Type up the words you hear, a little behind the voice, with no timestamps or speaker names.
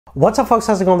What's up, folks?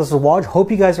 How's it going? This is Waj.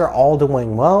 Hope you guys are all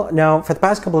doing well. Now, for the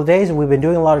past couple of days, we've been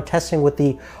doing a lot of testing with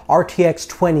the RTX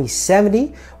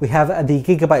 2070. We have the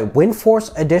Gigabyte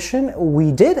WindForce edition.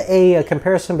 We did a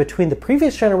comparison between the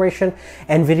previous generation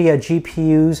NVIDIA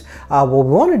GPUs. What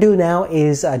we want to do now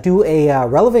is do a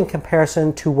relevant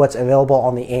comparison to what's available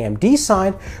on the AMD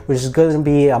side, which is going to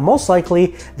be most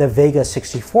likely the Vega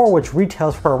 64, which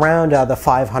retails for around the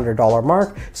 $500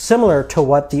 mark, similar to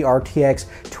what the RTX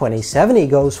 2070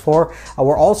 goes for.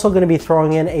 We're also going to be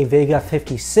throwing in a Vega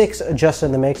 56 just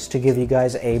in the mix to give you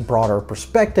guys a broader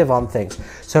perspective on things.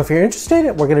 So if you're interested,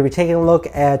 we're going to be taking a look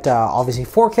at obviously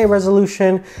 4K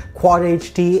resolution, Quad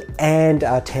HD, and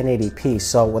 1080p.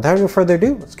 So without any further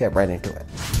ado, let's get right into it.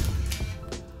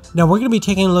 Now we're going to be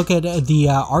taking a look at the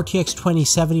RTX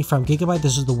 2070 from Gigabyte.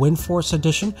 This is the WindForce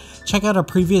edition. Check out our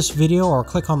previous video or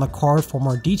click on the card for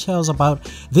more details about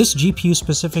this GPU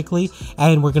specifically,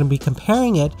 and we're going to be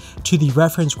comparing it to the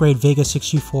reference grade Vega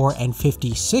 64 and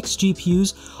 56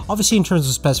 GPUs. Obviously, in terms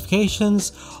of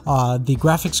specifications, the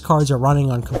graphics cards are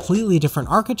running on completely different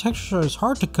architectures, so it's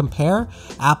hard to compare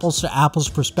apples to apples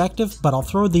perspective, but I'll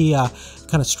throw the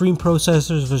kind of stream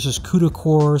processors versus CUDA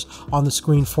cores on the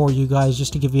screen for you guys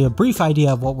just to give you a brief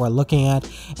idea of what we're looking at.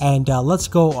 And let's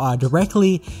go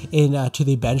directly into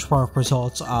the benchmark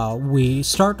results. We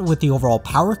start with the overall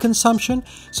power consumption.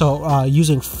 So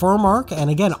using FURMARK,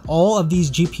 and again, all of these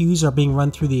GPUs are being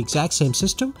run through the exact same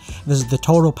system. This is the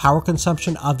total power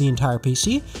consumption of the entire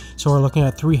PC. So we're looking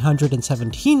at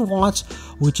 317 watts,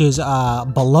 which is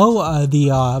below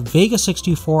the Vega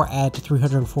 64 at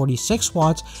 346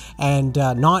 watts, and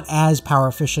not as power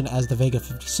efficient as the Vega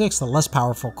 56, the less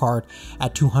powerful card,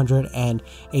 at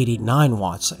 289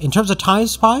 watts. In terms of time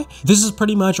SPI, this is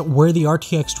pretty much where the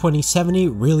RTX 2070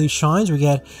 really shines. We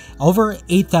get over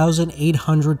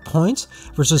 8,800 points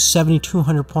versus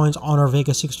 7,200 points on our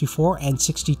Vega 64 and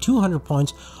 6,200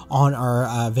 points on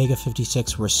our Vega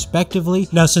 56 respectively.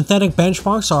 Now, synthetic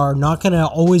benchmarks are not going to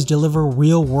always deliver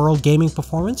real-world gaming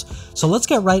performance, so let's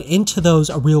get right into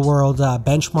those real-world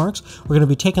benchmarks. We're going to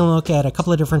be taking a look at a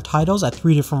couple of different titles at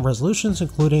 3 different resolutions,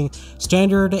 including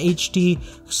standard HD,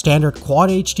 standard Quad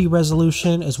HD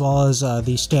resolution, as well as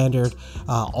the standard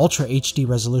Ultra HD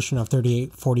resolution of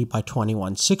 3840 by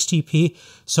 2160p.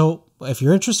 So if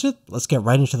you're interested, let's get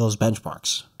right into those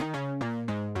benchmarks.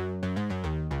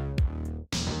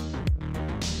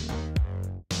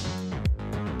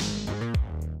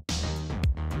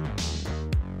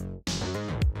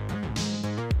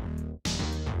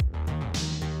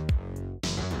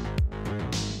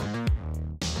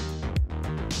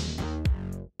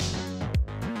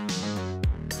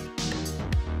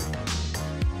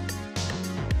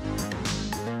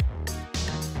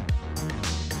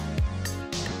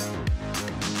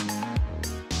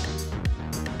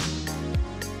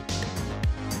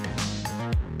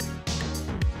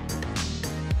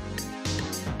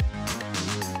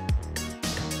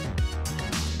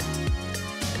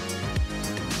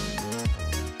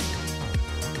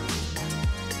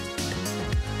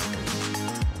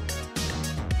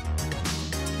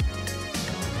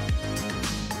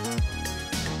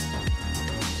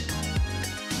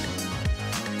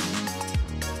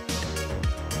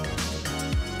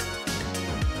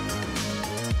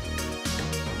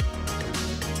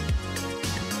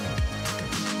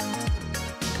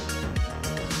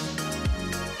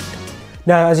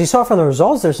 Now, as you saw from the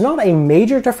results, there's not a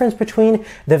major difference between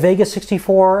the Vega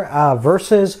 64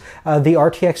 versus the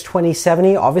RTX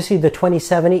 2070. Obviously, the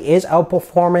 2070 is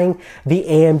outperforming the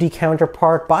AMD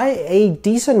counterpart by a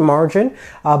decent margin,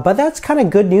 but that's kind of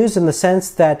good news in the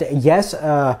sense that, yes,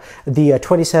 the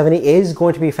 2070 is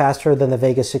going to be faster than the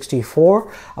Vega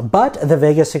 64, but the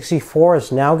Vega 64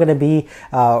 is now going to be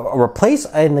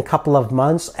replaced in a couple of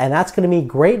months, and that's going to be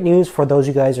great news for those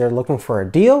of you guys who are looking for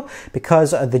a deal,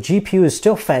 because the GPU is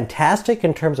still fantastic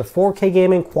in terms of 4K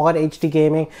gaming, Quad HD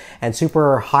gaming, and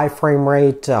super high frame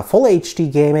rate full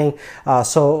HD gaming.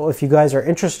 So if you guys are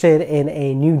interested in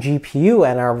a new GPU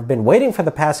and have been waiting for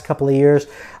the past couple of years,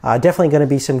 definitely going to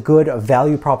be some good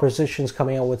value propositions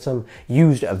coming out with some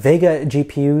used Vega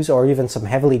GPUs, or even some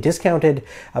heavily discounted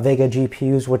Vega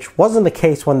GPUs, which wasn't the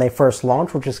case when they first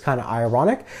launched, which is kind of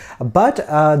ironic. But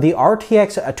the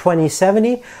RTX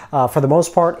 2070, for the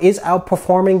most part, is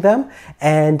outperforming them,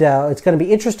 and it's going to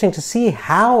be interesting to see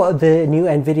how the new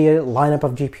NVIDIA lineup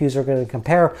of GPUs are going to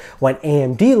compare when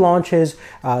AMD launches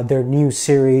their new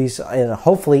series,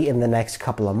 hopefully in the next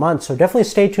couple of months. So definitely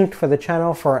stay tuned for the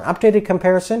channel for an updated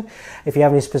comparison. If you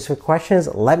have any specific questions,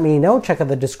 let me know. Check out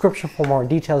the description for more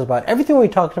details about everything we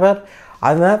talked about.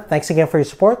 Other than that, thanks again for your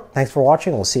support. Thanks for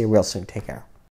watching. We'll see you real soon. Take care.